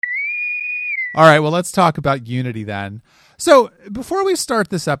All right, well, let's talk about Unity then. So before we start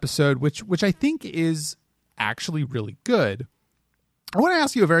this episode, which I think is actually really good, I want to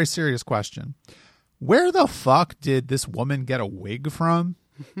ask you a very serious question. Where the fuck did this woman get a wig from?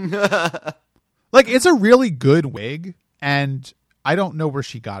 Like, it's a really good wig, and I don't know where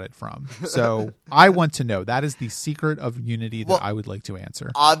she got it from. So I want to know. That is the secret of Unity that I would like to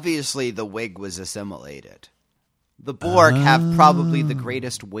answer. Obviously, the wig was assimilated. The Borg have probably the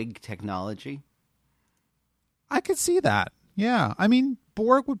greatest wig technology. I could see that. Yeah. I mean,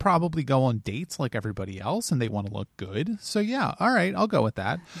 Borg would probably go on dates like everybody else, and they want to look good. So, yeah. All right. I'll go with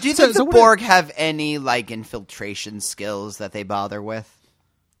that. Do you think the Borg have any, like, infiltration skills that they bother with?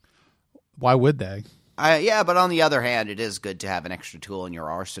 Why would they? Yeah, but on the other hand, it is good to have an extra tool in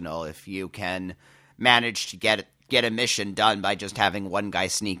your arsenal if you can manage to get a mission done by just having one guy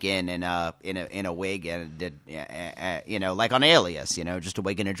sneak in a wig and like on Alias, just a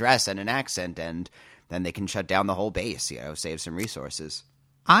wig and a dress and an accent, and then they can shut down the whole base, save some resources.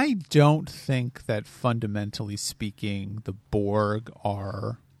 I don't think that fundamentally speaking, the Borg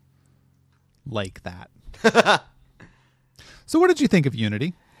are like that. So what did you think of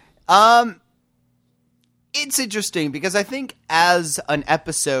Unity? It's interesting because I think as an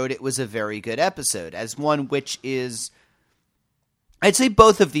episode, it was a very good episode. As one which is, I'd say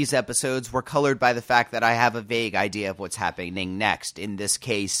both of these episodes were colored by the fact that I have a vague idea of what's happening next. In this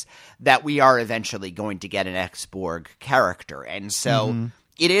case, that we are eventually going to get an ex-Borg character. And so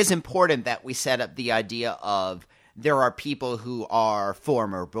it is important that we set up the idea of there are people who are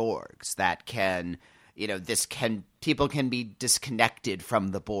former Borgs that can, people can be disconnected from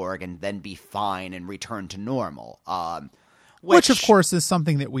the Borg and then be fine and return to normal. Which, of course, is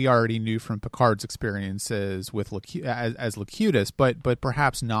something that we already knew from Picard's experiences with as Locutus, but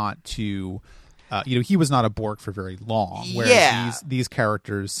perhaps not to, he was not a Borg for very long. Whereas these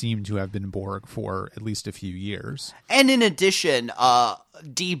characters seem to have been Borg for at least a few years. And in addition,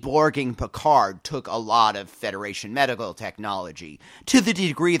 deborging Picard took a lot of Federation medical technology to the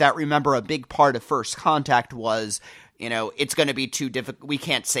degree that, remember, a big part of First Contact was, it's going to be too difficult. We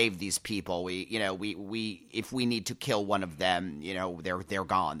can't save these people. We if we need to kill one of them, they're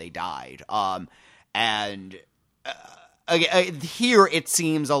gone. They died. Here it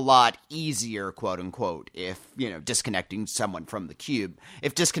seems a lot easier, quote unquote, if, disconnecting someone from the cube.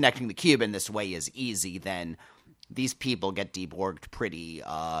 If disconnecting the cube in this way is easy, then these people get deborged pretty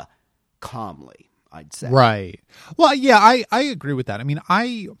calmly, I'd say. Right. Well, yeah, I agree with that. I mean,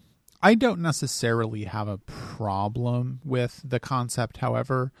 I don't necessarily have a problem with the concept,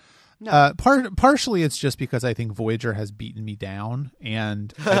 however. No. Partially it's just because I think Voyager has beaten me down,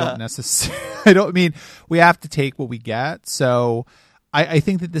 and I don't necessarily, we have to take what we get. So I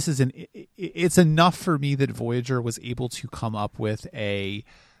think that this is it's enough for me that Voyager was able to come up with a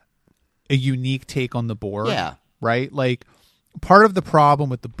unique take on the Borg. Yeah. Right? Like, part of the problem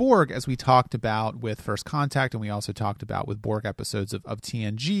with the Borg, as we talked about with First Contact, and we also talked about with Borg episodes of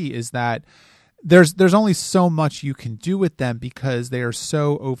TNG, is that there's only so much you can do with them because they are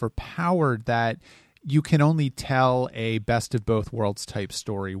so overpowered that you can only tell a best of both worlds type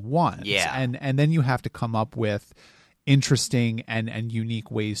story once. Yeah. And then you have to come up with interesting and unique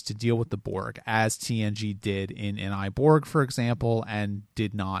ways to deal with the Borg, as TNG did in I, Borg, for example, and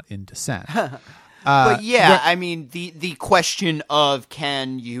did not in Descent. But the question of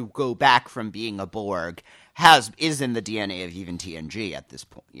can you go back from being a Borg is in the DNA of even TNG at this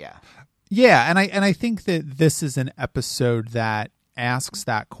point. Yeah. Yeah, and I think that this is an episode that asks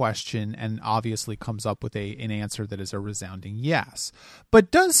that question and obviously comes up with an answer that is a resounding yes, but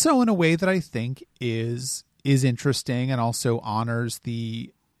does so in a way that I think is interesting and also honors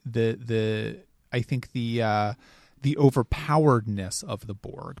the overpoweredness of the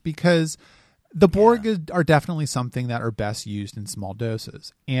Borg, because the Borg are definitely something that are best used in small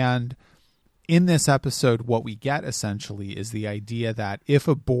doses. And in this episode, what we get essentially is the idea that if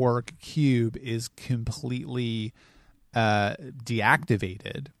a Borg cube is completely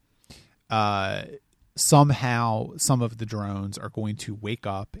deactivated, somehow some of the drones are going to wake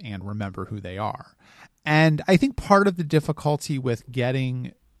up and remember who they are. And I think part of the difficulty with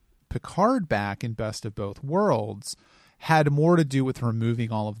getting Picard back in Best of Both Worlds had more to do with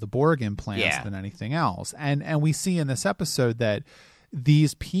removing all of the Borg implants than anything else. And we see in this episode that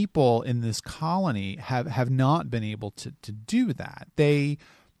these people in this colony have not been able to do that. They,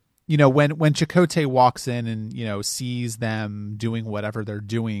 when Chakotay walks in and, sees them doing whatever they're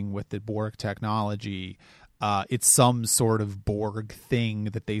doing with the Borg technology, it's some sort of Borg thing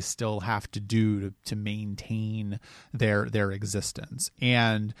that they still have to do to maintain their existence.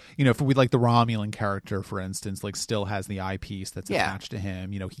 And, if we like the Romulan character, for instance, like still has the eyepiece that's attached to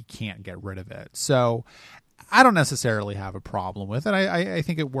him, he can't get rid of it. So I don't necessarily have a problem with it. I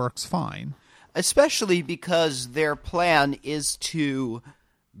think it works fine. Especially because their plan is to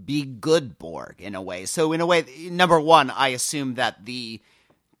be good Borg in a way. So in a way, number one, I assume that the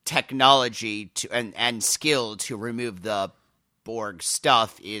technology and skill to remove the Borg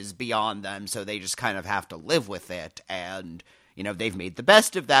stuff is beyond them, so they just kind of have to live with it. And they've made the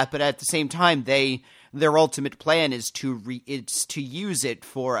best of that, but at the same time, their ultimate plan is to use it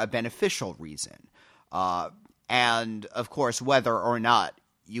for a beneficial reason. And of course, whether or not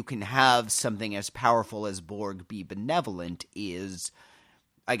you can have something as powerful as Borg be benevolent is,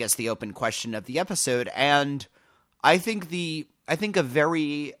 I guess, the open question of the episode. And I think a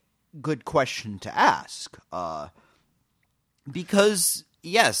very good question to ask, because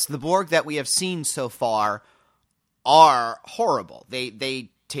yes, the Borg that we have seen so far are horrible.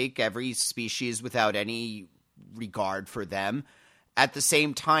 They take every species without any regard for them. At the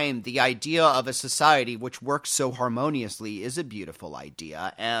same time, the idea of a society which works so harmoniously is a beautiful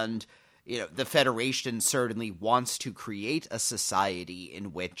idea, and the Federation certainly wants to create a society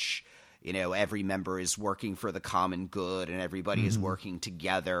in which every member is working for the common good and everybody is working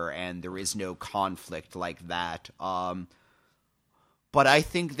together and there is no conflict like that. But I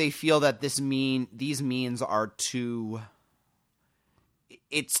think they feel that these means are too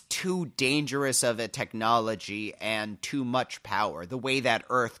dangerous of a technology and too much power. The way that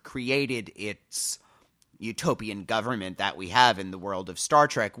Earth created its utopian government that we have in the world of Star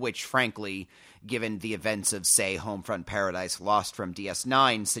Trek, which frankly, given the events of, say, Homefront Paradise Lost from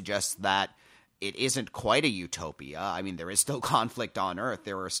DS9, suggests that it isn't quite a utopia. I mean, there is still conflict on Earth.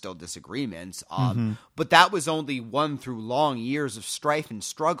 There are still disagreements. But that was only won through long years of strife and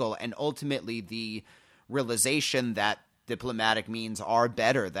struggle, and ultimately the realization that diplomatic means are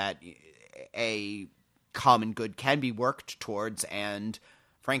better, that a common good can be worked towards, and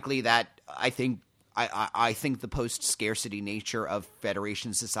frankly, that I think the post-scarcity nature of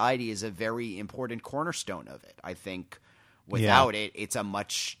Federation society is a very important cornerstone of it. I think without it, it's a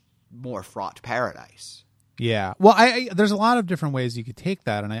much more fraught paradise. Yeah. Well, there's a lot of different ways you could take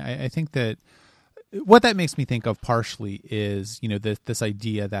that, and I think that what that makes me think of partially is, this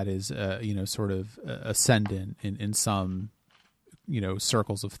idea that is, sort of ascendant in some,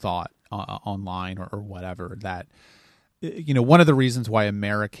 circles of thought online or whatever, that one of the reasons why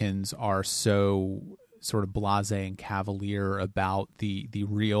Americans are so sort of blasé and cavalier about the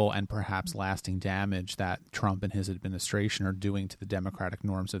real and perhaps lasting damage that Trump and his administration are doing to the democratic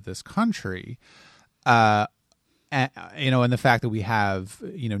norms of this country, and the fact that we have,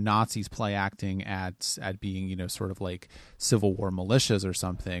 Nazis play acting at being, sort of like Civil War militias or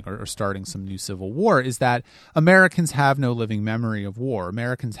something, or starting some new civil war, is that Americans have no living memory of war.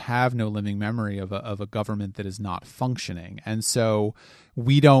 Americans have no living memory of a government that is not functioning. And so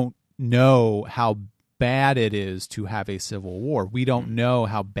we don't know how bad it is to have a civil war. We don't know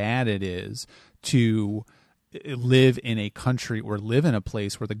how bad it is to live in a country or live in a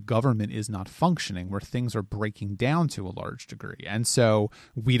place where the government is not functioning, where things are breaking down to a large degree. And so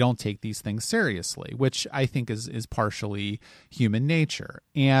we don't take these things seriously, which I think is partially human nature.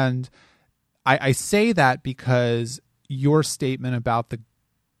 And I say that because your statement about the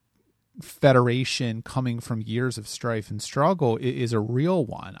Federation coming from years of strife and struggle is a real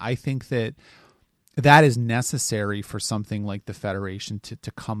one. I think that is necessary for something like the Federation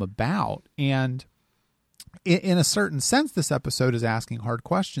to come about. And in a certain sense, this episode is asking hard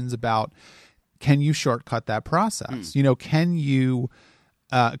questions about, can you shortcut that process? Can you,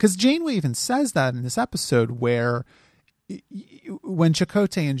 because Janeway even says that in this episode, where when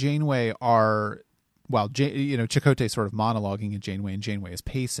Chakotay and Janeway are, Chakotay sort of monologuing at Janeway and Janeway is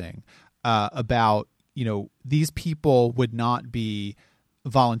pacing about, these people would not be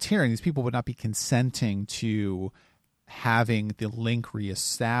volunteering. These people would not be consenting to having the link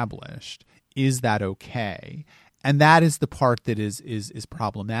reestablished. Is that okay? And that is the part that is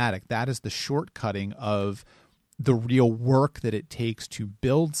problematic. That is the shortcutting of the real work that it takes to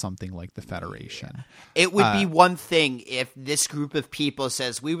build something like the Federation. It would be one thing if this group of people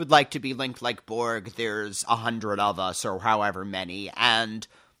says, we would like to be linked like Borg, there's 100 of us or however many, and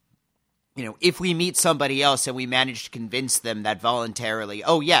if we meet somebody else and we manage to convince them that voluntarily,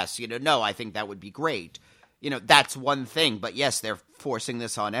 oh yes, no, I think that would be great. That's one thing, but yes, they're forcing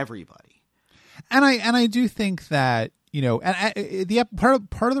this on everybody. And I do think that, the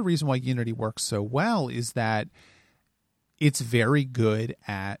part of the reason why Unity works so well is that it's very good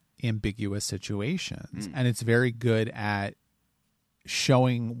at ambiguous situations, and it's very good at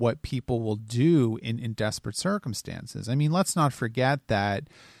showing what people will do in desperate circumstances. I mean, let's not forget that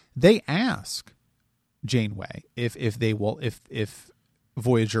they ask Janeway if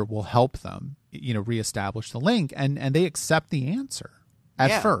Voyager will help them, reestablish the link, and they accept the answer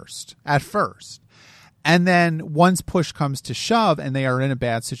at first. And then once push comes to shove and they are in a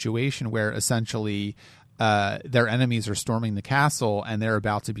bad situation where essentially their enemies are storming the castle and they're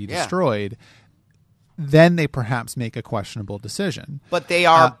about to be destroyed, then they perhaps make a questionable decision. But they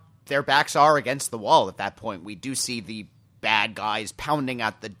are their backs are against the wall at that point. We do see the bad guys pounding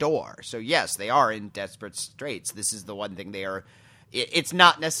at the door. So yes, they are in desperate straits. This is the one thing they are. It's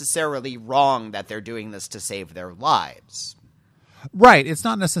not necessarily wrong that they're doing this to save their lives. Right. It's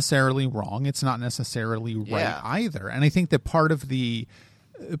not necessarily wrong. It's not necessarily right either. And I think that part of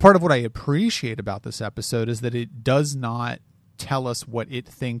what I appreciate about this episode is that it does not tell us what it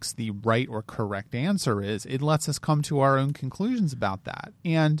thinks the right or correct answer is. It lets us come to our own conclusions about that.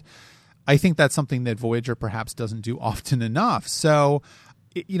 And I think that's something that Voyager perhaps doesn't do often enough. So,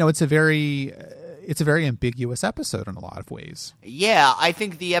 it's a very ambiguous episode in a lot of ways. Yeah, I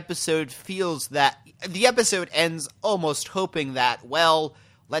think the episode ends almost hoping that, well,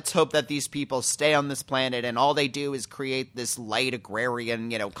 let's hope that these people stay on this planet and all they do is create this light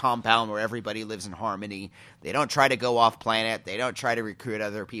agrarian, compound where everybody lives in harmony. They don't try to go off planet. They don't try to recruit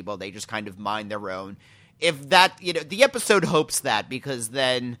other people. They just kind of mind their own. If that, the episode hopes that, because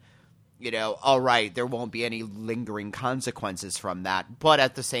then, all right, there won't be any lingering consequences from that. But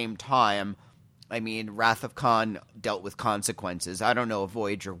at the same time, I mean, Wrath of Khan dealt with consequences. I don't know if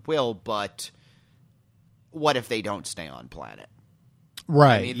Voyager will, but what if they don't stay on planet?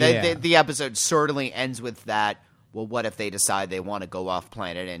 Right. I mean, the episode certainly ends with that. Well, what if they decide they want to go off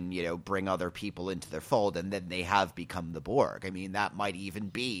planet and, bring other people into their fold, and then they have become the Borg? I mean, that might even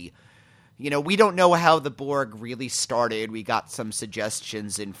be, we don't know how the Borg really started. We got some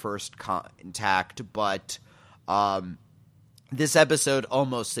suggestions in First Contact, but this episode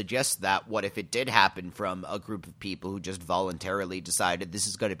almost suggests that. What if it did happen from a group of people who just voluntarily decided this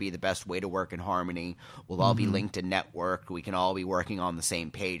is going to be the best way to work in harmony? We'll all be linked and networked. We can all be working on the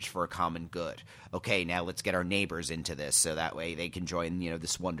same page for a common good. Okay, now let's get our neighbors into this so that way they can join,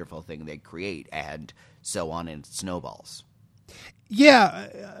 this wonderful thing they create, and so on, and it snowballs. Yeah,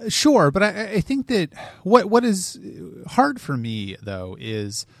 sure. But I think that what is hard for me, though,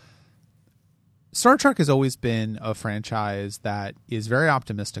 is Star Trek has always been a franchise that is very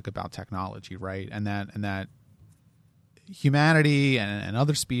optimistic about technology, right? And that humanity and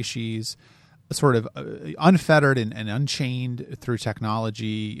other species sort of unfettered and unchained through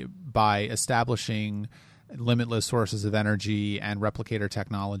technology by establishing limitless sources of energy and replicator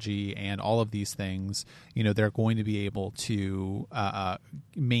technology and all of these things, they're going to be able to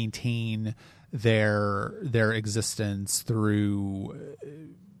maintain their existence through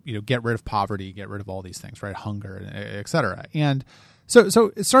get rid of poverty, get rid of all these things, right? Hunger, et cetera. And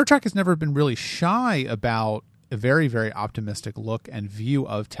so Star Trek has never been really shy about a very, very optimistic look and view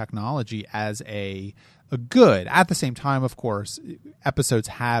of technology as a good. At the same time, of course, episodes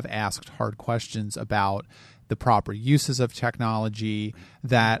have asked hard questions about the proper uses of technology.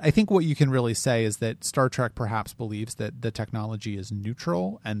 That I think what you can really say is that Star Trek perhaps believes that the technology is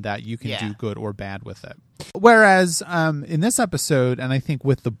neutral and that you can do good or bad with it. Whereas in this episode, and I think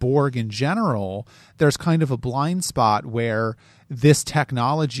with the Borg in general, there's kind of a blind spot where this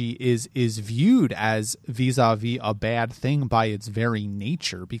technology is viewed as vis-a-vis a bad thing by its very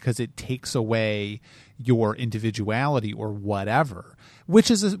nature, because it takes away your individuality or whatever,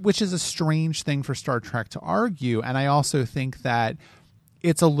 which is a strange thing for Star Trek to argue. And I also think that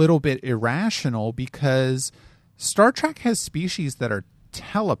it's a little bit irrational, because Star Trek has species that are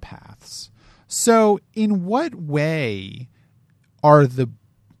telepaths. So in what way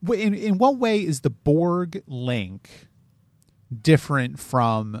in what way is the Borg link different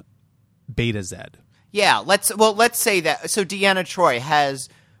from Beta Z? Yeah, let's say that. So Deanna Troi has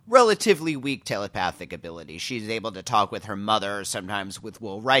relatively weak telepathic ability. She's able to talk with her mother, sometimes with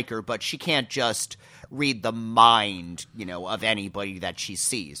Will Riker, but she can't just read the mind, of anybody that she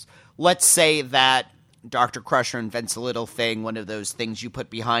sees. Let's say that Dr. Crusher invents a little thing, one of those things you put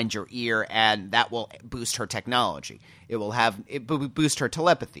behind your ear, and that will boost her technology. It will boost her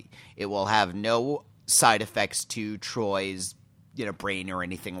telepathy. It will have no side effects to Troy's, brain or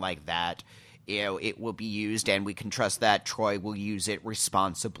anything like that. It will be used, and we can trust that Troi will use it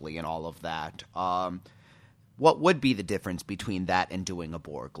responsibly and all of that. What would be the difference between that and doing a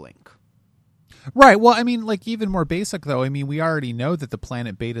Borg link? Right. Well, I mean, even more basic, though. I mean, we already know that the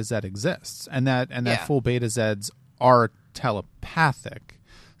planet Beta Z exists, and that full Beta Zs are telepathic.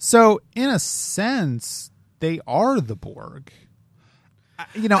 So in a sense, they are the Borg.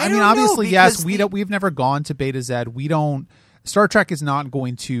 You know, I mean, don't obviously, know, yes, because we've never gone to Beta Z. We don't. Star Trek is not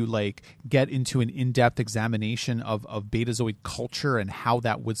going to like get into an in-depth examination of Betazoid culture and how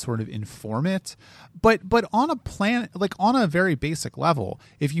that would sort of inform it. But on a planet, like on a very basic level,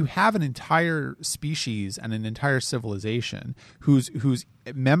 if you have an entire species and an entire civilization whose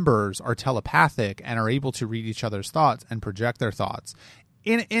members are telepathic and are able to read each other's thoughts and project their thoughts,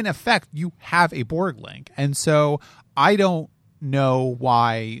 in effect, you have a Borg link. And so I don't know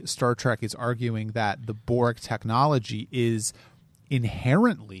why Star Trek is arguing that the Borg technology is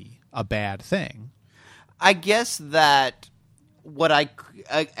inherently a bad thing. I guess that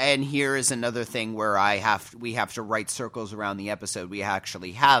and here is another thing where we have to write circles around the episode we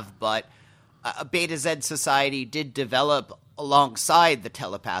actually have, but Beta Z society did develop alongside the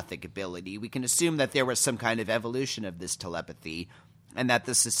telepathic ability. We can assume that there was some kind of evolution of this telepathy and that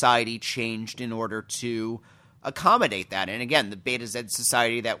the society changed in order to accommodate that. And again, the Beta Z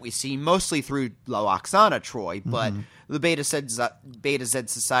society that we see mostly through Lwaxana Troi, but the Beta Z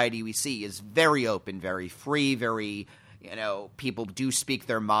society we see is very open, very free, very, you know, people do speak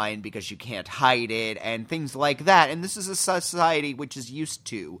their mind because you can't hide it and things like that. And this is a society which is used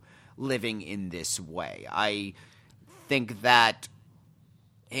to living in this way. I think that,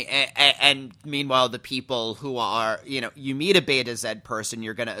 and meanwhile, the people who are, you know, you meet a Beta Z person,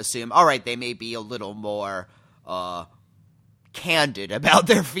 you're going to assume, all right, they may be a little more candid about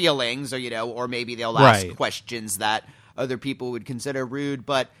their feelings, or, you know, or maybe they'll ask questions that other people would consider rude,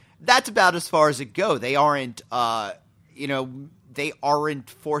 but that's about as far as it goes. They aren't, you know, they aren't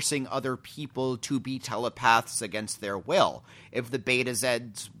forcing other people to be telepaths against their will. If the Beta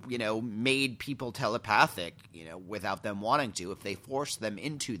Zeds, you know, made people telepathic, you know, without them wanting to, if they forced them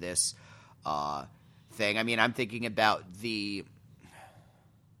into this thing, I mean, I'm thinking about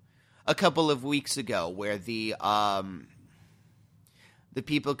a couple of weeks ago where the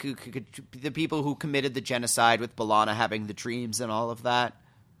people who committed the genocide, with B'Elanna having the dreams and all of that.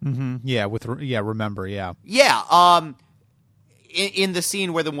 Mm-hmm. Yeah, remember, yeah. Yeah, in the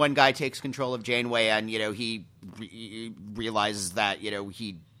scene where the one guy takes control of Janeway and, you know, he realizes that, you know,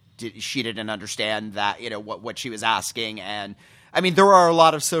 she didn't understand that, you know, what she was asking. And I mean, there are a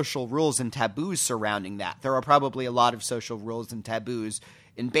lot of social rules and taboos surrounding that. There are probably a lot of social rules and taboos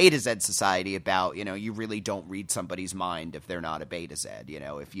in Beta Z society about, you know, you really don't read somebody's mind if they're not a Beta Z, you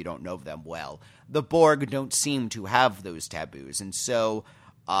know, if you don't know them well. The Borg don't seem to have those taboos. And so,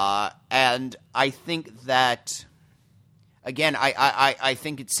 and I think that, again, I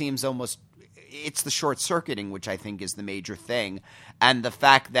think it seems almost, it's the short-circuiting, which I think is the major thing, and the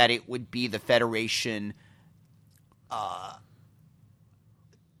fact that it would be the Federation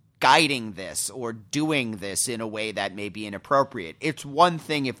guiding this or doing this in a way that may be inappropriate. It's one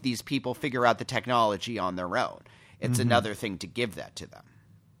thing if these people figure out the technology on their own. It's another thing to give that to them.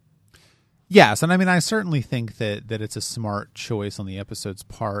 Yes, and I mean, I certainly think that it's a smart choice on the episode's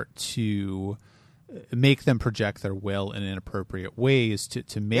part to make them project their will in inappropriate ways,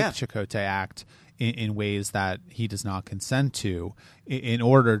 to make Chakotay act in ways that he does not consent to, in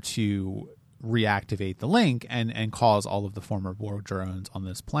order to reactivate the link and cause all of the former Borg drones on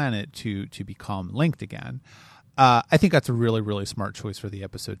this planet to become linked again. I think that's a really, really smart choice for the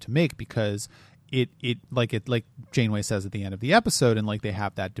episode to make, because it like Janeway says at the end of the episode, and like they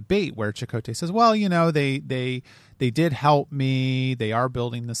have that debate where Chakotay says, well, you know, they did help me, they are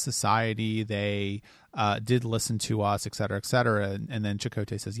building the society, they did listen to us, et cetera, and then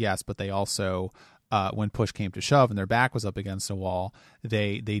Chakotay says, yes, but they also when push came to shove and their back was up against a wall,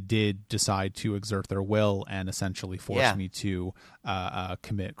 they did decide to exert their will and essentially force me to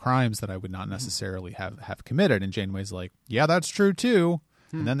commit crimes that I would not necessarily have committed. And Janeway's like, yeah, that's true too.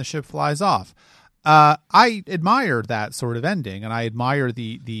 And then the ship flies off. I admire that sort of ending, and I admire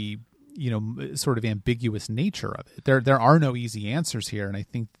the you know, sort of ambiguous nature of it. There are no easy answers here, and I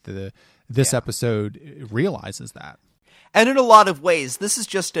think this episode realizes that. And in a lot of ways, this is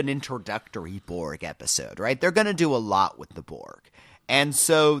just an introductory Borg episode, right? They're going to do a lot with the Borg. And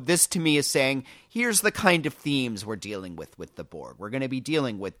so this, to me, is saying, here's the kind of themes we're dealing with the Borg. We're going to be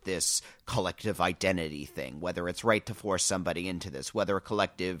dealing with this collective identity thing, whether it's right to force somebody into this, whether a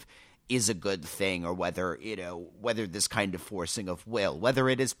collective is a good thing, or whether, you know, whether this kind of forcing of will, whether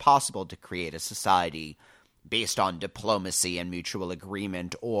it is possible to create a society based on diplomacy and mutual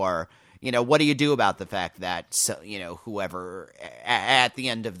agreement, or, you know, what do you do about the fact that, you know, whoever, at the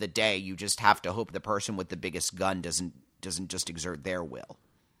end of the day, you just have to hope the person with the biggest gun doesn't just exert their will.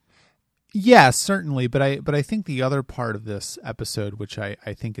 Yes, certainly, but I think the other part of this episode, which I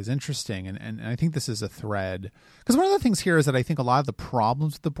think is interesting, and I think this is a thread, because one of the things here is that I think a lot of the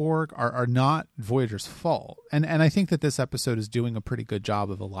problems with the Borg are not Voyager's fault, and I think that this episode is doing a pretty good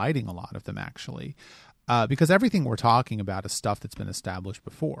job of eliding a lot of them, actually, because everything we're talking about is stuff that's been established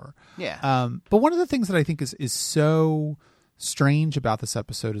before. Yeah. But one of the things that I think is so strange about this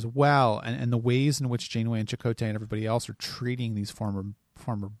episode as well, and the ways in which Janeway and Chakotay and everybody else are treating these former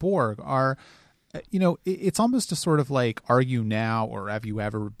Borg are, it's almost a sort of like, are you now or have you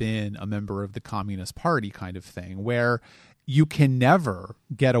ever been a member of the Communist Party kind of thing, where you can never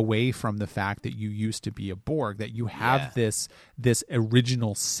get away from the fact that you used to be a Borg, that you have this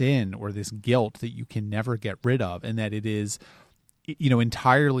original sin or this guilt that you can never get rid of, and that it is,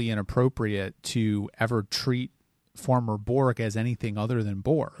 entirely inappropriate to ever treat former Borg as anything other than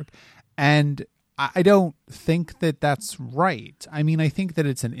Borg. And I don't think that that's right. I mean, I think that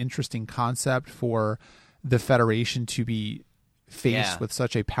it's an interesting concept for the Federation to be faced with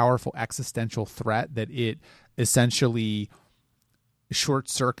such a powerful existential threat that it essentially short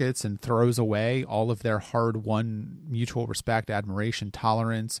circuits and throws away all of their hard-won mutual respect, admiration,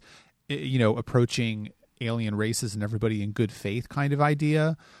 tolerance, approaching alien races and everybody in good faith kind of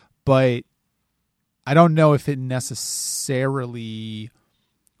idea. But I don't know if it necessarily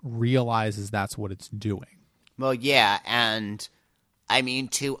realizes that's what it's doing. Well, yeah, and I mean,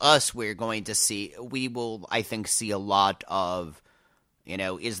 to us, we will, I think, see a lot of,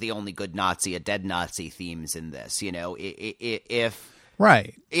 is the only good Nazi a dead Nazi themes in this, if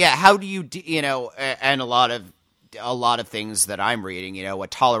right. Yeah, how do you, and a lot of things that I'm reading, a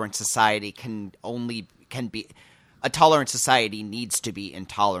tolerant society a tolerant society needs to be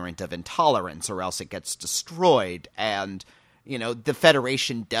intolerant of intolerance, or else it gets destroyed. And the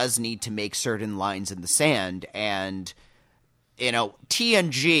Federation does need to make certain lines in the sand, and,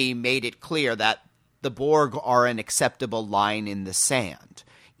 TNG made it clear that the Borg are an acceptable line in the sand,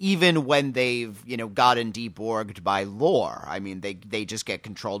 even when they've, gotten deborged by lore. I mean, they just get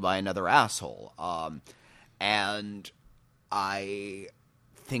controlled by another asshole. And I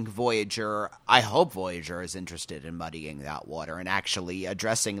hope Voyager is interested in muddying that water and actually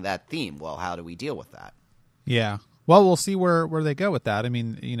addressing that theme. Well, how do we deal with that? Yeah. Well, we'll see where they go with that. I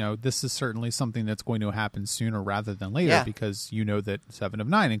mean, this is certainly something that's going to happen sooner rather than later, because that 7 of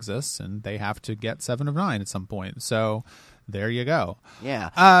 9 exists and they have to get 7 of 9 at some point. So there you go.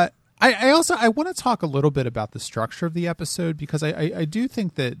 Yeah. I want to talk a little bit about the structure of the episode, because I do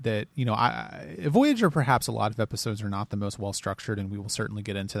think that Voyager, perhaps a lot of episodes are not the most well structured, and we will certainly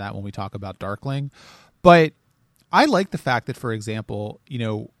get into that when we talk about Darkling. But I like the fact that, for example,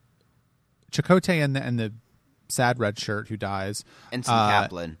 Chakotay and the sad red shirt who dies, Ensign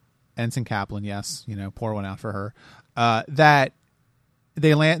Kaplan, yes, pour one out for her. That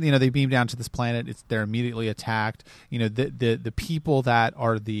they land, they beam down to this planet. They're immediately attacked. The people that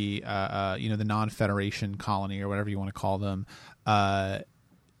are the non-Federation colony, or whatever you want to call them,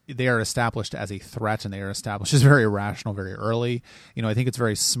 they are established as a threat, and they are established as very irrational very early. I think it's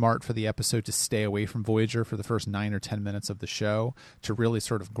very smart for the episode to stay away from Voyager for the first 9 or 10 minutes of the show, to really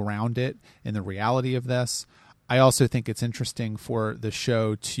sort of ground it in the reality of this. I also think it's interesting for the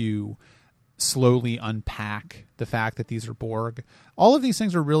show to slowly unpack the fact that these are Borg. All of these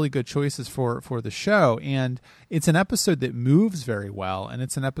things are really good choices for the show, and it's an episode that moves very well, and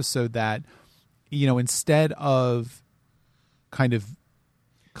it's an episode that, instead of kind of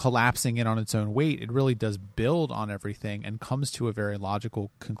collapsing in on its own weight, it really does build on everything and comes to a very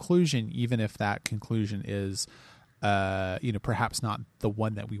logical conclusion, even if that conclusion is perhaps not the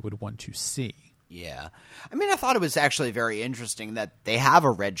one that we would want to see. Yeah. I mean, I thought it was actually very interesting that they have a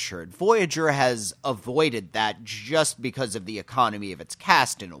red shirt. Voyager has avoided that just because of the economy of its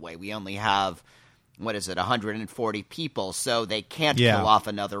cast, in a way. We only have, 140 people, so they can't kill off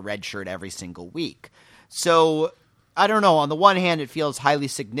another red shirt every single week. So, I don't know. On the one hand, it feels highly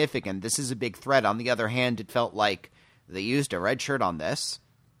significant. This is a big threat. On the other hand, it felt like they used a red shirt on this.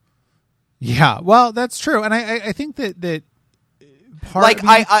 Yeah, well, that's true. And I think that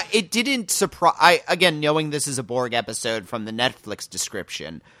it didn't surprise. Again, knowing this is a Borg episode from the Netflix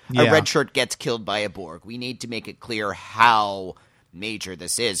description, a red shirt gets killed by a Borg. We need to make it clear how major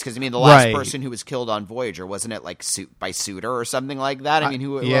this is, because the last person who was killed on Voyager, wasn't it by Suter or something like that?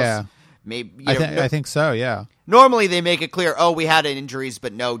 Who it was? Maybe I think so. Yeah. Normally they make it clear, we had injuries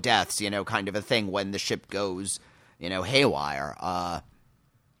but no deaths, kind of a thing when the ship goes, haywire. I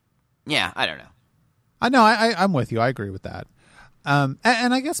don't know. I know. I'm with you. I agree with that. And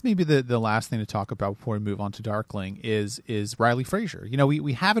I guess maybe the last thing to talk about before we move on to Darkling is Riley Fraser.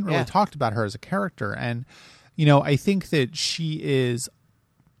 We haven't really talked about her as a character, and I think that she is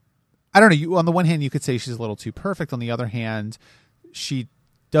I don't know. On the one hand, you could say she's a little too perfect. On the other hand, she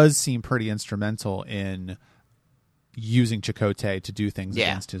does seem pretty instrumental in using Chakotay to do things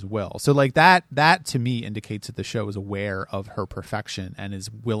against his will. So like that to me indicates that the show is aware of her perfection and is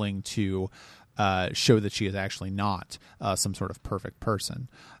willing to show that she is actually not some sort of perfect person.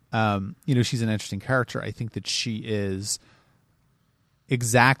 She's an interesting character. I think that she is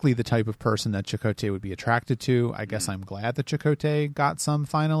exactly the type of person that Chakotay would be attracted to. I guess I'm glad that Chakotay got some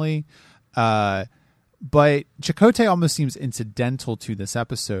finally. But Chakotay almost seems incidental to this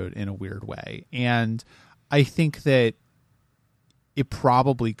episode in a weird way. And I think that it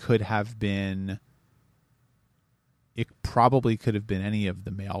probably could have been any of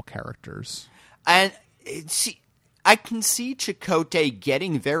the male characters. And I can see Chakotay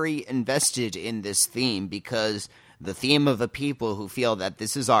getting very invested in this theme because the theme of the people who feel that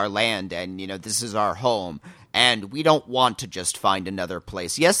this is our land and, this is our home and we don't want to just find another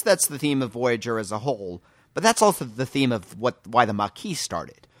place. Yes, that's the theme of Voyager as a whole, but that's also the theme of why the Maquis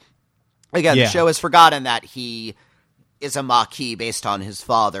started. Again, The show has forgotten that he is a Maquis based on his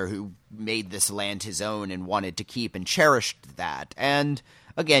father who made this land his own and wanted to keep and cherished that. And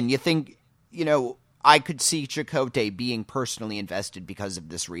again, you think, I could see Chakotay being personally invested because of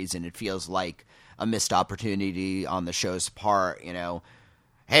this reason. It feels like a missed opportunity on the show's part,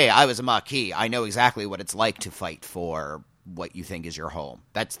 Hey, I was a Maquis. I know exactly what it's like to fight for what you think is your home.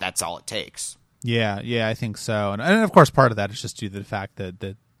 That's all it takes. Yeah, I think so. And of course, part of that is just due to the fact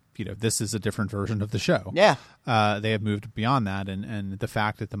that this is a different version of the show. Yeah. They have moved beyond that, and the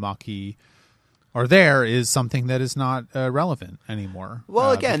fact that the Maquis are there is something that is not relevant anymore.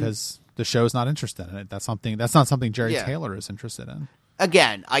 Well, again, because the show is not interested in it. That's not something Jerry Taylor is interested in.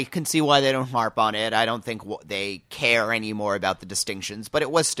 Again, I can see why they don't harp on it. I don't think they care anymore about the distinctions, but it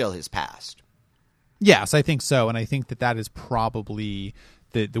was still his past. Yes, I think so, and I think that is probably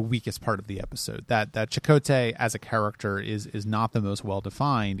the weakest part of the episode. That Chakotay as a character is not the most well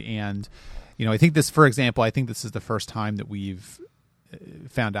defined, and I think this, for example, this is the first time that we've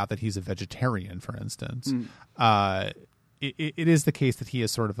found out that he's a vegetarian, for instance. It is the case that he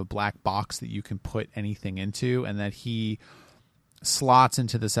is sort of a black box that you can put anything into, and that he slots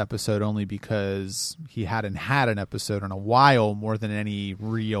into this episode only because he hadn't had an episode in a while, more than any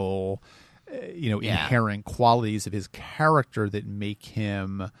real inherent qualities of his character that make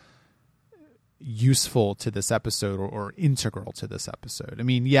him useful to this episode or integral to this episode. I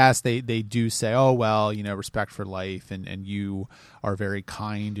mean, yes, they do say, oh, well, respect for life and you are very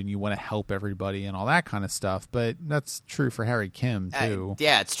kind and you want to help everybody and all that kind of stuff. But that's true for Harry Kim, too.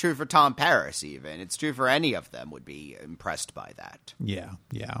 It's true for Tom Paris, even. It's true for any of them would be impressed by that. Yeah.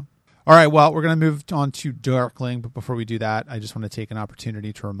 All right, well, we're going to move on to Darkling, but before we do that, I just want to take an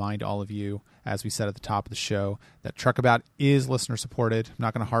opportunity to remind all of you, as we said at the top of the show, that Truckabout is listener-supported. I'm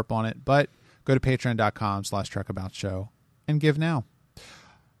not going to harp on it, but go to patreon.com/truckaboutshow and give now.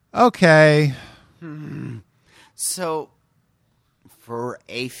 Okay. So, for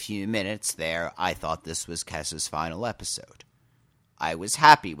a few minutes there, I thought this was Kes's final episode. I was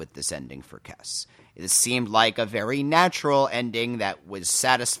happy with this ending for Kes. It seemed like a very natural ending that was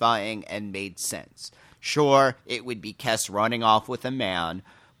satisfying and made sense. Sure, it would be Kes running off with a man,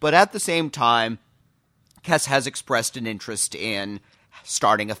 but at the same time, Kes has expressed an interest in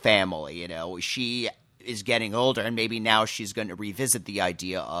starting a family. She is getting older, and maybe now she's going to revisit the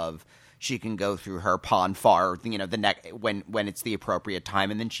idea of she can go through her Pon farr, when it's the appropriate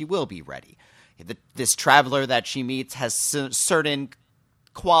time, and then she will be ready. This traveler that she meets has certain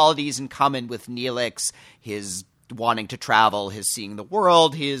qualities in common with Neelix, his wanting to travel, his seeing the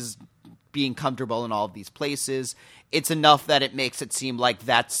world, his being comfortable in all of these places. It's enough that it makes it seem like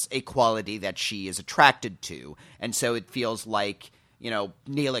that's a quality that she is attracted to, and so it feels like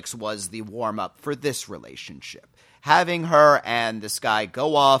Neelix was the warm-up for this relationship. Having her and this guy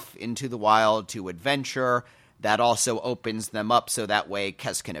go off into the wild to adventure, that also opens them up so that way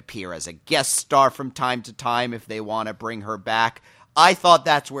Kes can appear as a guest star from time to time if they want to bring her back. I thought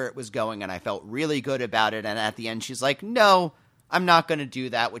that's where it was going, and I felt really good about it, and at the end she's like, no, I'm not going to do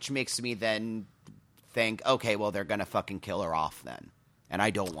that, which makes me then think, okay, well, they're going to fucking kill her off then, and I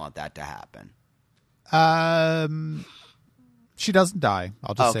don't want that to happen. She doesn't die.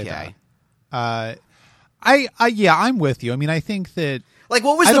 I'll just say that. I'm with you. I mean, I think that what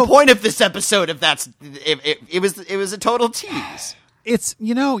was the point of this episode if it was a total tease? It's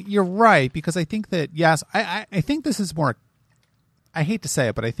you're right, because I think that yes, I think this is more. I hate to say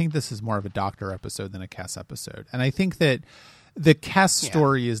it, but I think this is more of a Doctor episode than a Kes episode, and I think that the Kes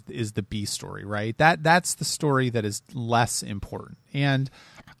story is the B story, right? That's the story that is less important, and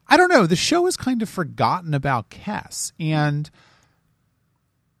I don't know. The show has kind of forgotten about Kes, and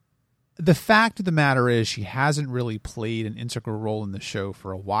the fact of the matter is she hasn't really played an integral role in the show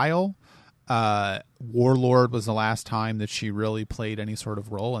for a while. Warlord was the last time that she really played any sort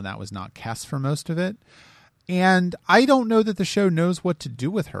of role, and that was not Kes for most of it. And I don't know that the show knows what to do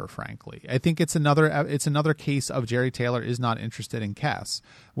with her, frankly. I think it's another case of Jerry Taylor is not interested in Kes,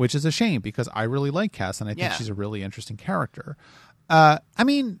 which is a shame because I really like Kes and I think she's a really interesting character. I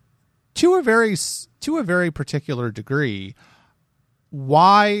mean, to a very particular degree,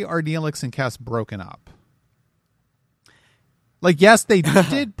 why are Neelix and Kes broken up? Like, yes, they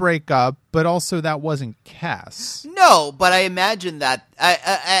did break up, but also that wasn't Kes. No, but I imagine that,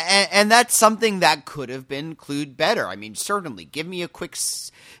 and that's something that could have been clued better. I mean, certainly, give me a quick...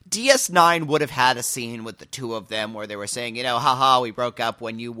 DS9 would have had a scene with the two of them where they were saying, haha, we broke up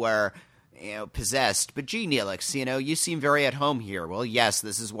when you were, possessed. But gee, Neelix, you seem very at home here. Well, yes,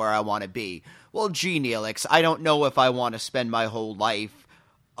 this is where I want to be. Well, gee, Neelix, I don't know if I want to spend my whole life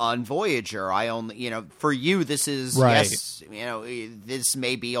on Voyager. I only, for you, this is, right. Yes, this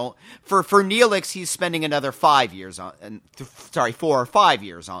may be, for Neelix, he's spending another 4 or 5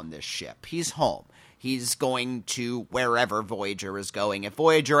 years on this ship. He's home. He's going to wherever Voyager is going. If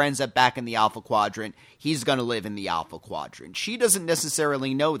Voyager ends up back in the Alpha Quadrant, he's going to live in the Alpha Quadrant. She doesn't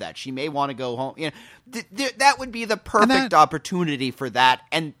necessarily know that. She may want to go home. That would be the perfect opportunity for that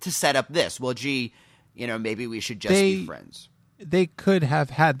and to set up this. Well, gee, maybe we should just be friends. They could have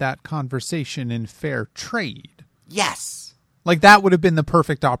had that conversation in fair trade. Yes. Like, that would have been the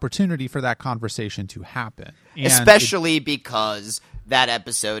perfect opportunity for that conversation to happen. And especially because that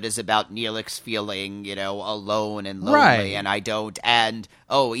episode is about Neelix feeling, alone and lonely, right. And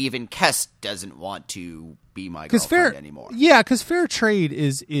even Kes doesn't want to be my girlfriend anymore. Yeah, because Fair Trade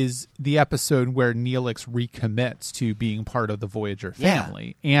is the episode where Neelix recommits to being part of the Voyager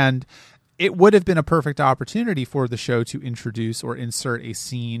family. Yeah. And it would have been a perfect opportunity for the show to introduce or insert a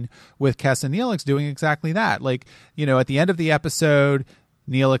scene with Kes and Neelix doing exactly that. Like, at the end of the episode,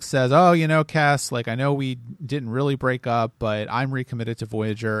 Neelix says, oh, Kes, like, I know we didn't really break up, but I'm recommitted to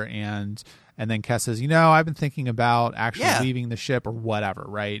Voyager. And then Kes says, I've been thinking about actually leaving the ship or whatever,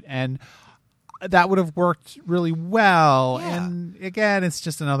 right? And that would have worked really well. Yeah. And again, it's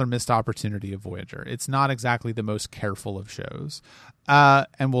just another missed opportunity of Voyager. It's not exactly the most careful of shows.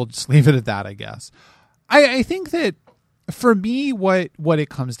 And we'll just leave it at that, I guess. I think that for me, what it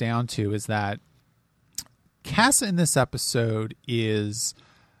comes down to is that Kes in this episode is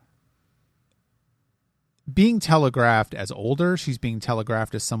being telegraphed as older. She's being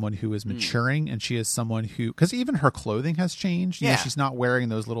telegraphed as someone who is maturing, and she is someone who, because even her clothing has changed. She's not wearing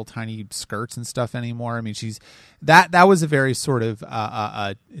those little tiny skirts and stuff anymore. I mean, she's that was a very sort of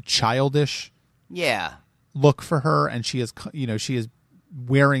childish look for her, and she is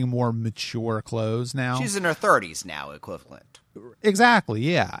wearing more mature clothes now. She's in her 30s now, equivalent. Exactly,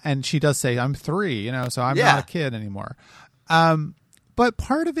 yeah. And she does say, I'm 3, so I'm not a kid anymore. But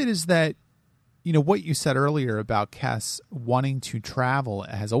part of it is that, what you said earlier about Kes wanting to travel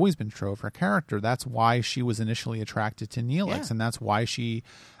has always been true of her character. That's why she was initially attracted to Neelix, and that's why she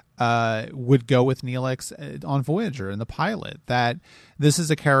would go with Neelix on Voyager in the pilot. That this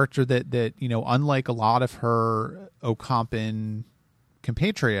is a character that unlike a lot of her Ocampan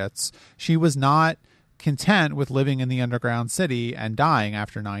compatriots, she was not content with living in the underground city and dying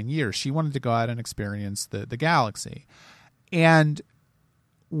after 9 years. She wanted to go out and experience the galaxy. And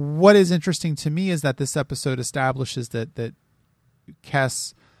what is interesting to me is that this episode establishes that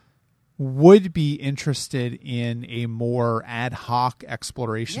Kes would be interested in a more ad hoc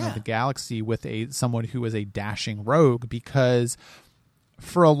exploration of the galaxy with someone who is a dashing rogue, because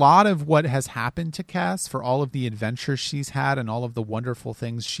for a lot of what has happened to Kes, for all of the adventures she's had and all of the wonderful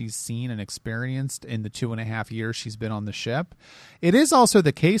things she's seen and experienced in the 2.5 years she's been on the ship, it is also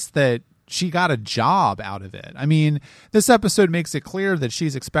the case that she got a job out of it. I mean, this episode makes it clear that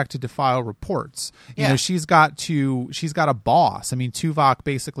she's expected to file reports. She's got a boss. I mean, Tuvok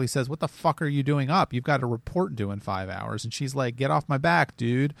basically says, what the fuck are you doing up? You've got a report due in 5 hours. And she's like, get off my back,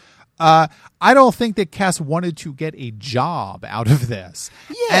 dude. I don't think that Kes wanted to get a job out of this.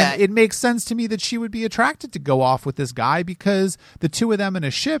 Yeah. And it makes sense to me that she would be attracted to go off with this guy, because the two of them in a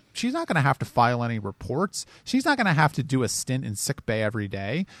ship, she's not going to have to file any reports. She's not going to have to do a stint in sickbay every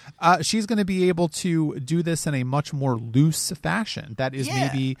day. She's going to be able to do this in a much more loose fashion. That is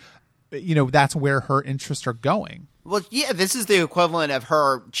maybe, that's where her interests are going. Well, yeah, this is the equivalent of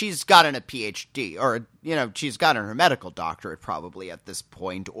her. She's gotten a PhD, or, she's gotten her medical doctorate probably at this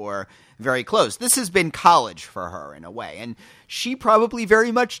point, or very close. This has been college for her in a way. And she probably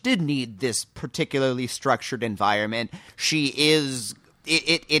very much did need this particularly structured environment. She is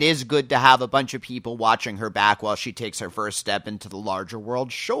it is good to have a bunch of people watching her back while she takes her first step into the larger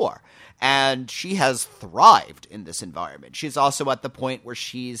world, sure. And she has thrived in this environment. She's also at the point where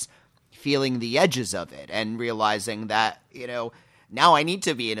she's feeling the edges of it and realizing that, now I need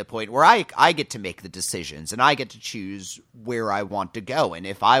to be in a point where I get to make the decisions and I get to choose where I want to go. And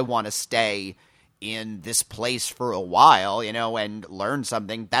if I want to stay in this place for a while, and learn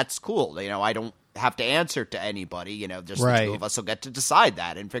something, that's cool. I don't have to answer to anybody, just right. The two of us will get to decide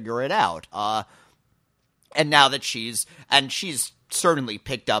that and figure it out. And now that she's certainly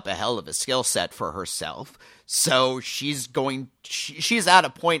picked up a hell of a skill set for herself. So she's at a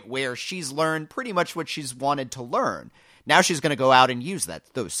point where she's learned pretty much what she's wanted to learn. Now she's going to go out and use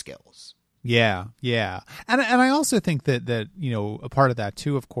those skills. Yeah. And I also think that a part of that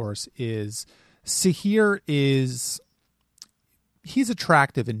too, of course, is Sahir he's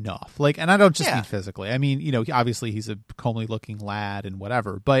attractive enough. Like, and I don't just mean physically. I mean, obviously he's a comely looking lad and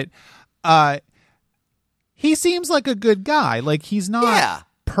whatever, but he seems like a good guy. Like, he's not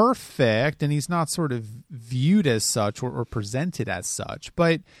perfect and he's not sort of viewed as such or presented as such,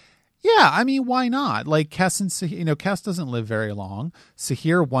 but yeah, I mean, why not? Like, Kes and Sahir, Kes doesn't live very long.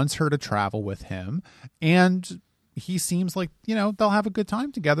 Sahir wants her to travel with him, and he seems like, they'll have a good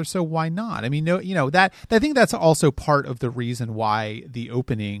time together. So why not? I mean, that I think that's also part of the reason why the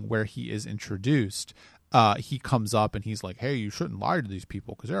opening where he is introduced, he comes up and he's like, hey, you shouldn't lie to these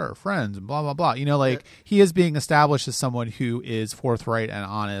people because they're our friends and blah, blah, blah. He is being established as someone who is forthright and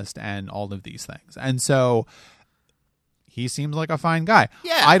honest and all of these things. And so he seems like a fine guy.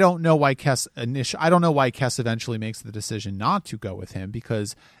 Yeah. I don't know why Kes eventually makes the decision not to go with him,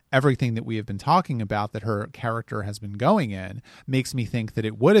 because everything that we have been talking about that her character has been going in makes me think that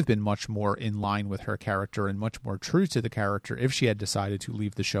it would have been much more in line with her character and much more true to the character if she had decided to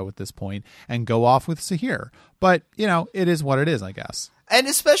leave the show at this point and go off with Sahir. But, it is what it is, I guess. And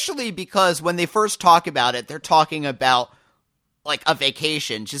especially because when they first talk about it, they're talking about like a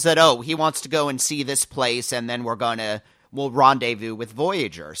vacation. She said, oh, he wants to go and see this place and then we'll rendezvous with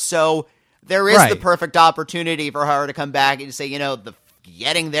Voyager. So there is the perfect opportunity for her to come back and say, the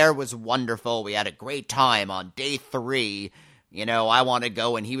getting there was wonderful. We had a great time on day 3. I want to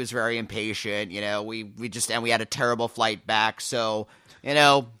go, and he was very impatient. We had a terrible flight back. So,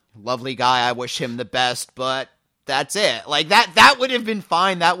 lovely guy. I wish him the best, but that's it. Like that would have been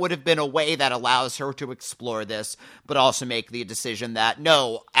fine. That would have been a way that allows her to explore this, but also make the decision that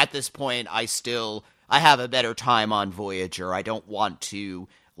no, at this point, I have a better time on Voyager. I don't want to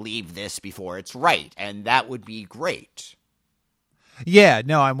leave this before it's right. And that would be great. Yeah,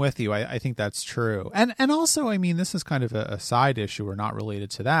 no, I'm with you. I think that's true. And also, I mean, this is kind of a side issue or not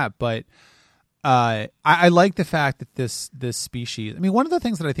related to that, but I like the fact that this species, I mean, one of the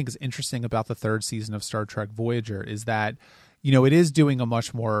things that I think is interesting about the 3rd season of Star Trek Voyager is that, it is doing a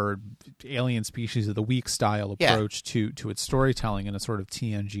much more alien species of the week style approach to its storytelling in a sort of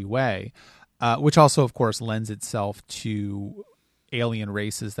TNG way, which also, of course, lends itself to alien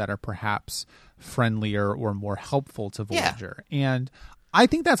races that are perhaps friendlier or more helpful to Voyager. Yeah. And I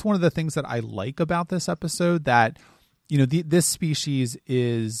think that's one of the things that I like about this episode, that, this species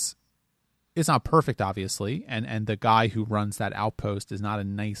is not perfect, obviously. And the guy who runs that outpost is not a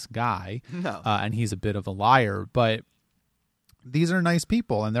nice guy. No. And he's a bit of a liar, but these are nice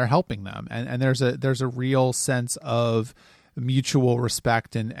people and they're helping them. And there's a real sense of mutual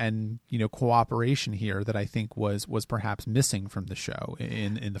respect and cooperation here that I think was perhaps missing from the show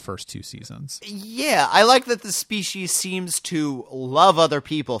in the first 2 seasons. Yeah, I like that the species seems to love other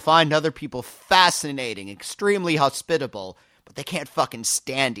people, find other people fascinating, extremely hospitable, but they can't fucking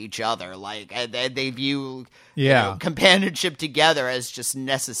stand each other. Like, they view companionship together as just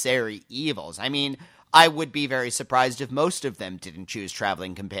necessary evils. I mean, I would be very surprised if most of them didn't choose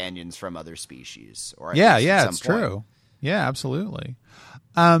traveling companions from other species. Or it's true. Yeah, absolutely.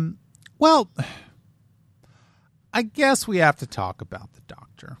 Well, I guess we have to talk about the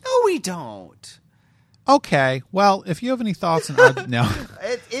Doctor. No, we don't. Okay. Well, if you have any thoughts on no,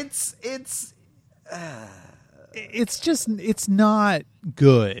 it's not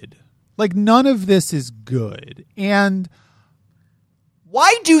good. Like, none of this is good. And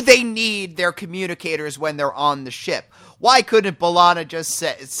why do they need their communicators when they're on the ship? Why couldn't B'Elanna just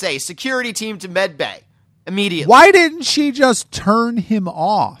say security team to medbay immediately? Why didn't she just turn him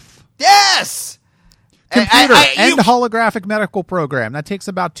off? Yes! Computer, end holographic medical program. That takes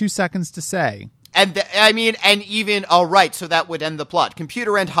about 2 seconds to say. And all right, so that would end the plot.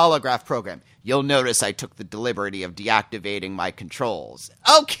 Computer end holograph program. You'll notice I took the deliberty of deactivating my controls.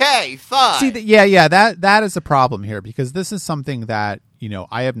 Okay, fine. See, that is a problem here, because this is something that,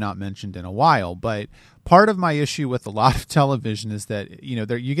 I have not mentioned in a while. But part of my issue with a lot of television is that,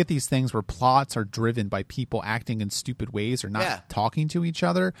 you get these things where plots are driven by people acting in stupid ways or not talking to each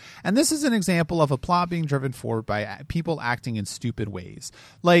other. And this is an example of a plot being driven forward by people acting in stupid ways.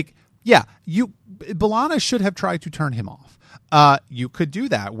 Like, B'Elanna should have tried to turn him off. You could do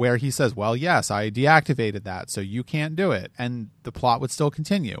that where he says, well, yes, I deactivated that, so you can't do it. And the plot would still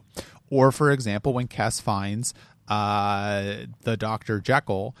continue. Or, for example, when Kes finds the Dr.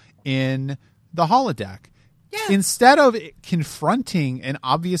 Jekyll in the holodeck. Yeah. Instead of confronting an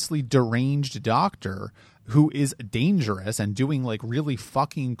obviously deranged doctor who is dangerous and doing like really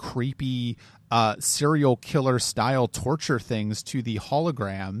fucking creepy serial killer style torture things to the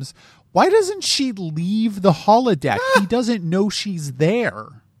holograms, why doesn't she leave the holodeck? He doesn't know she's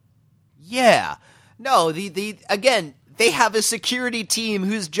there. Yeah. No, again, they have a security team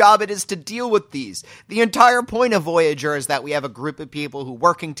whose job it is to deal with these. The entire point of Voyager is that we have a group of people who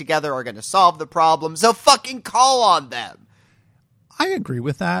working together are going to solve the problem, so fucking call on them. I agree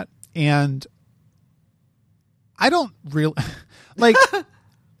with that. And I don't really like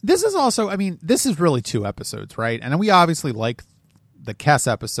this is also, I mean, this is really 2 episodes, right? And we obviously like the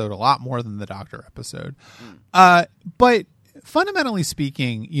Kes episode a lot more than the Doctor episode. But fundamentally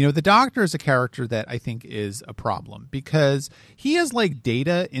speaking, the Doctor is a character that I think is a problem because he has like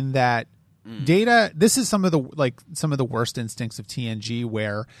Data in that Data. This is some of the worst instincts of TNG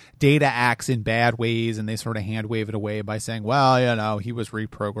where Data acts in bad ways and they sort of hand wave it away by saying, well, he was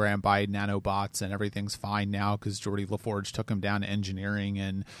reprogrammed by nanobots and everything's fine now because Geordi LaForge took him down to engineering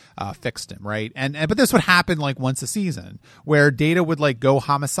and fixed him. Right. But this would happen like once a season where Data would like go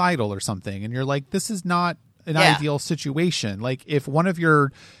homicidal or something. And you're like, this is not an ideal situation. Like if one of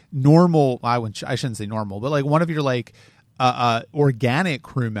your normal, I shouldn't say normal, but like one of your like organic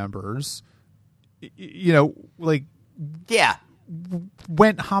crew members,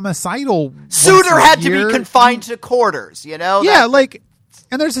 went homicidal. Suitor had to be confined to quarters, Yeah,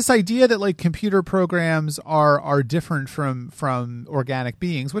 and there's this idea that like computer programs are different from organic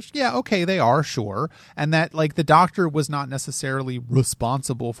beings, which they are, sure, and that like the Doctor was not necessarily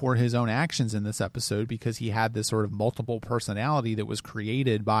responsible for his own actions in this episode because he had this sort of multiple personality that was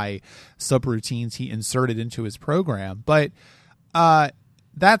created by subroutines he inserted into his program, but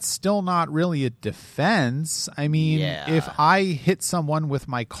that's still not really a defense. I mean, if I hit someone with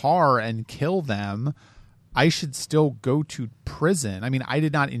my car and kill them, I should still go to prison. I mean, I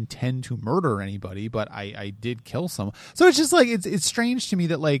did not intend to murder anybody, but I did kill someone. So it's just like, it's strange to me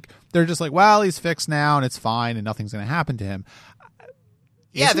that like, they're just like, well, he's fixed now and it's fine and nothing's going to happen to him.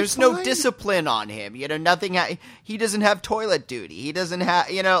 Yeah, there's no discipline on him. Nothing. He doesn't have toilet duty. He doesn't have.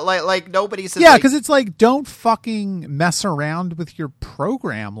 Like nobody says. Yeah, because it's like, don't fucking mess around with your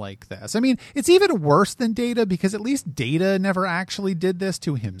program like this. I mean, it's even worse than Data because at least Data never actually did this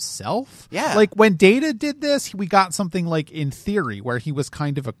to himself. Yeah, like when Data did this, we got something like in theory where he was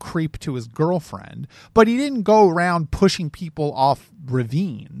kind of a creep to his girlfriend, but he didn't go around pushing people off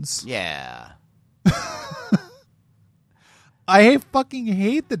ravines. Yeah. I fucking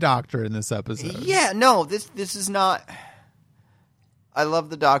hate the Doctor in this episode. Yeah, no, this is not. I love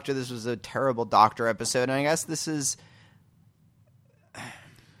the Doctor. This was a terrible Doctor episode, and I guess this is.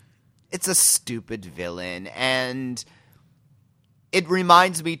 It's a stupid villain, and it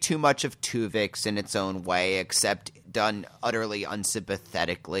reminds me too much of Tuvix in its own way, except done utterly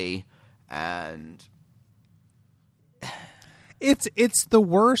unsympathetically, and it's the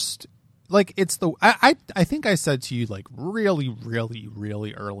worst. Like it's I think I said to you like really, really,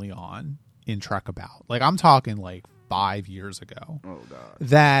 really early on in Trek About, like I'm talking like 5 years ago. Oh God.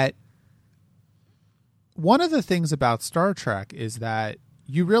 That one of the things about Star Trek is that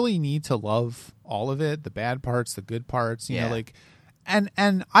you really need to love all of it, the bad parts, the good parts, you know, like, and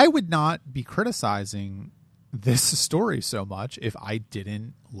I would not be criticizing this story so much if I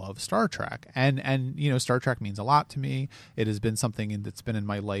didn't love Star Trek. And Star Trek means a lot to me. It has been something that's been in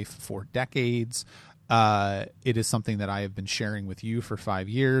my life for decades. It is something that I have been sharing with you for 5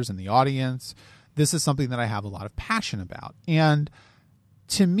 years and the audience. This is something that I have a lot of passion about. And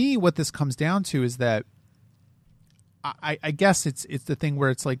to me, what this comes down to is that I guess it's the thing where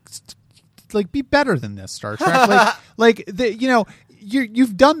it's like be better than this, Star Trek.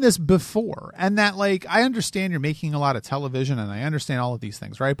 You've done this before, and that like I understand you're making a lot of television and I understand all of these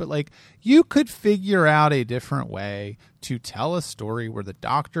things, right? But like you could figure out a different way to tell a story where the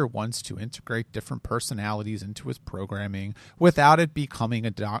Doctor wants to integrate different personalities into his programming without it becoming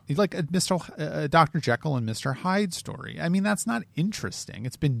a Dr. Jekyll and Mr. Hyde story. I mean, that's not interesting.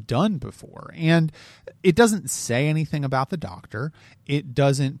 It's been done before. And it doesn't say anything about the Doctor. It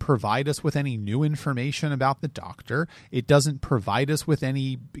doesn't provide us with any new information about the Doctor. It doesn't provide us with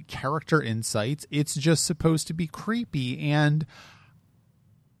any character insights. It's just supposed to be creepy. And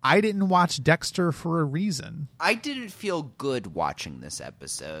I didn't watch Dexter for a reason. I didn't feel good watching this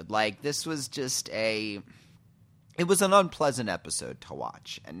episode. Like, this was just it was an unpleasant episode to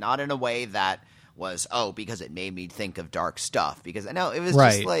watch. And not in a way that was, because it made me think of dark stuff. Because I know it was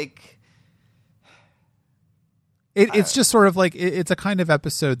just like... It's just sort of like, it's a kind of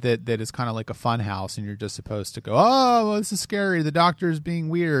episode that is kind of like a fun house, and you're just supposed to go, well, this is scary, the Doctor's being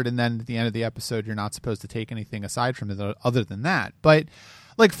weird. And then at the end of the episode, you're not supposed to take anything aside from it other than that. But...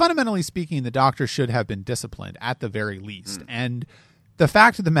 like, fundamentally speaking, the Doctor should have been disciplined at the very least. And the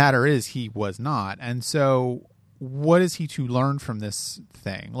fact of the matter is he was not. And so what is he to learn from this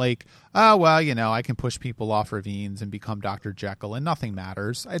thing? Like, I can push people off ravines and become Dr. Jekyll and nothing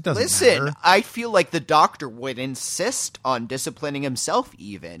matters. It doesn't matter. I feel like the Doctor would insist on disciplining himself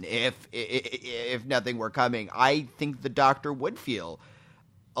even if nothing were coming. I think the Doctor would feel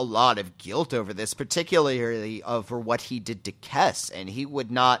a lot of guilt over this, particularly over what he did to Kes, and he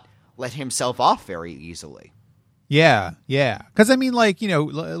would not let himself off very easily. Yeah. Because, I mean, like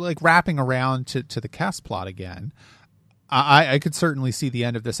wrapping around to the Kes plot again, I could certainly see the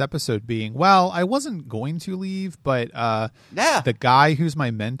end of this episode being, well, I wasn't going to leave, but the guy who's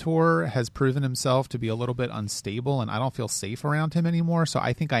my mentor has proven himself to be a little bit unstable, and I don't feel safe around him anymore, so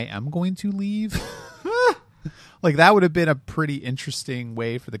I think I am going to leave. Like, that would have been a pretty interesting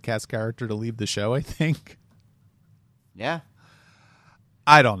way for the Kes character to leave the show, I think. Yeah.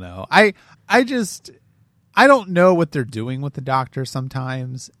 I don't know. I don't know what they're doing with the Doctor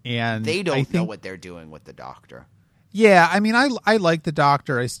sometimes. And they don't know what they're doing with the Doctor. Yeah, I mean, I like the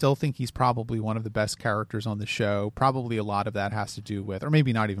Doctor. I still think he's probably one of the best characters on the show. Probably a lot of that has to do with, or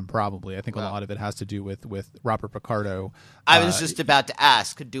maybe not even probably, I think a lot of it has to do with Robert Picardo. I was just about to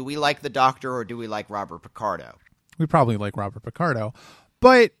ask, do we like the Doctor or do we like Robert Picardo? We probably like Robert Picardo.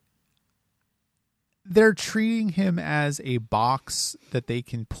 But they're treating him as a box that they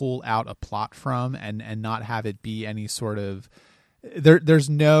can pull out a plot from and not have it be any sort of... There's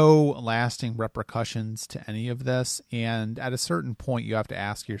no lasting repercussions to any of this, and at a certain point you have to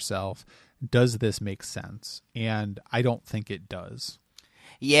ask yourself, does this make sense? And I don't think it does.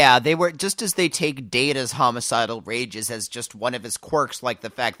 Yeah, they were, just as they take Data's homicidal rages as just one of his quirks, like the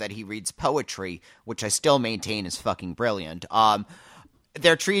fact that he reads poetry, which I still maintain is fucking brilliant.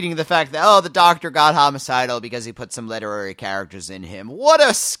 They're treating the fact that, the Doctor got homicidal because he put some literary characters in him. What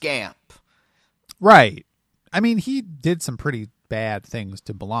a scamp. Right. I mean, he did some pretty bad things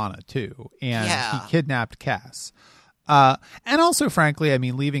to B'Elanna too, and he kidnapped Kes. And also, frankly, I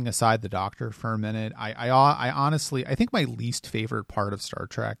mean, leaving aside the Doctor for a minute, I honestly, I think my least favorite part of Star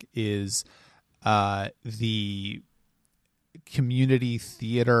Trek is the community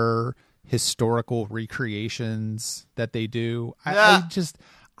theater historical recreations that they do.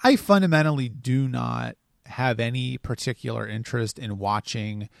 I fundamentally do not have any particular interest in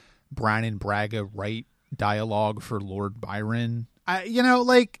watching Brannon Braga write dialogue for Lord Byron.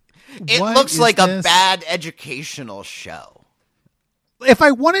 It looks like a bad educational show. If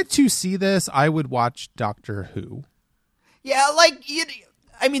I wanted to see this, I would watch Doctor Who. Yeah,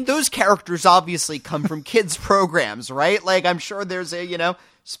 those characters obviously come from kids' programs, right? Like, I'm sure there's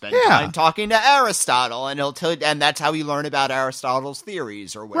spend time talking to Aristotle, and he'll tell you, and that's how you learn about Aristotle's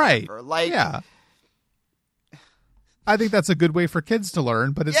theories or whatever. Right. I think that's a good way for kids to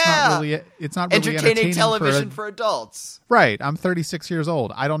learn, but it's not really entertaining television for adults. Right. I'm 36 years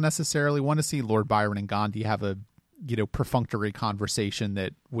old. I don't necessarily want to see Lord Byron and Gandhi have a, perfunctory conversation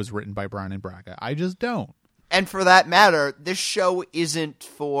that was written by Brannon Braga. I just don't. And for that matter, this show isn't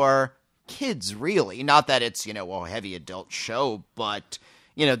for kids, really. Not that it's, a heavy adult show, but,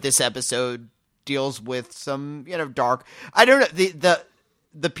 this episode deals with some, dark... I don't know.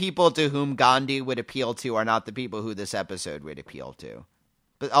 The people to whom Gandhi would appeal to are not the people who this episode would appeal to.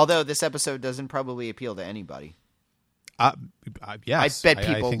 But although this episode doesn't probably appeal to anybody. Yes. I bet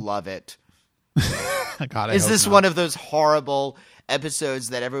people love it. God, Is this one of those horrible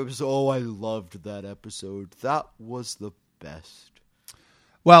episodes that everyone was, I loved that episode. That was the best.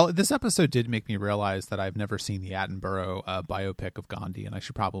 Well, this episode did make me realize that I've never seen the Attenborough biopic of Gandhi, and I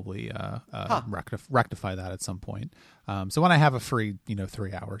should probably rectify that at some point. So when I have a free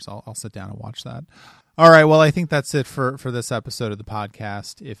 3 hours, I'll sit down and watch that. All right, well, I think that's it for this episode of the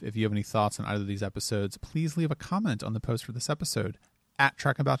podcast. If you have any thoughts on either of these episodes, please leave a comment on the post for this episode at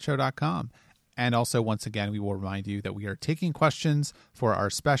trekaboutshow.com. And also, once again, we will remind you that we are taking questions for our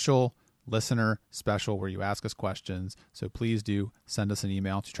special listener special where you ask us questions. So please do send us an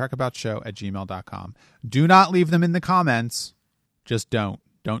email to trekaboutshow@gmail.com. Do not leave them in the comments. Just don't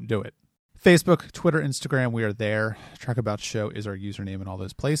do it. Facebook, Twitter, Instagram, we are there. Trek About Show is our username in all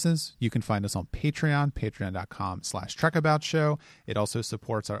those places. You can find us on Patreon, patreon.com/trekaboutshow. It also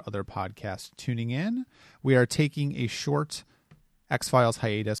supports our other podcast, Tuning In. We are taking a short X-Files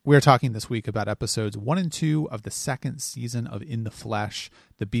hiatus. We're talking this week about episodes 1 and 2 of the second season of In the Flesh,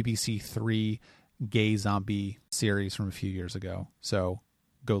 the BBC 3 gay zombie series from a few years ago. So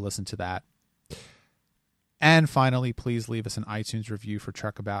go listen to that. And finally, please leave us an iTunes review for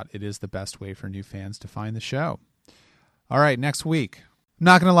Trek About. It is the best way for new fans to find the show. All right, next week. I'm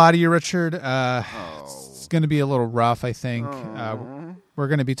not going to lie to you, Richard. It's going to be a little rough, I think. We're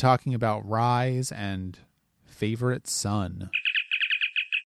going to be talking about Rise and Favorite Son.